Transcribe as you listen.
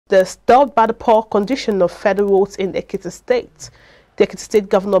They're disturbed by the poor condition of federal roads in Ekiti State. The Ekiti State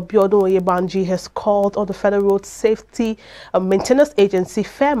Governor Oyebanji has called on the Federal Road Safety and Maintenance Agency,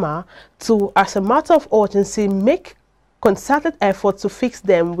 Ferma, to, as a matter of urgency, make concerted efforts to fix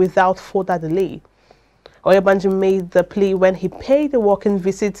them without further delay. Oyebanji made the plea when he paid a walking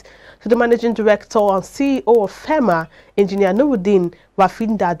visit to the Managing Director and CEO of Ferma, Engineer Nuruddin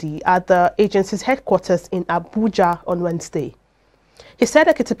Rafindadi, at the agency's headquarters in Abuja on Wednesday. He said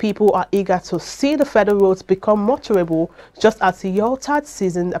Ekiti people are eager to see the federal roads become motorable just as the Yuletide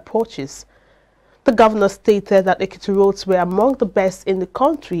season approaches. The governor stated that Ekiti roads were among the best in the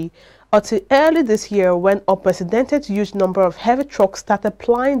country until early this year, when an unprecedented huge number of heavy trucks started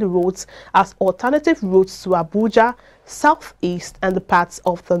plying the roads as alternative routes to Abuja, southeast and the parts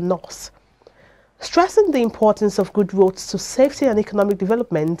of the north. Stressing the importance of good roads to safety and economic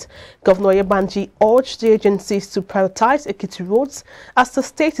development, Governor Oyebanji urged the agencies to prioritize Ekiti roads as the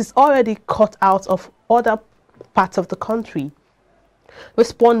state is already cut out of other parts of the country.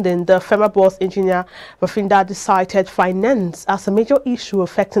 Responding, the Ferma boss engineer Rafindadi cited finance as a major issue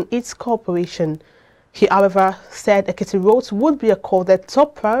affecting its corporation. He, however, said Ekiti roads would be accorded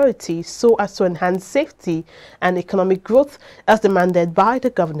top priority so as to enhance safety and economic growth as demanded by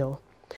the governor.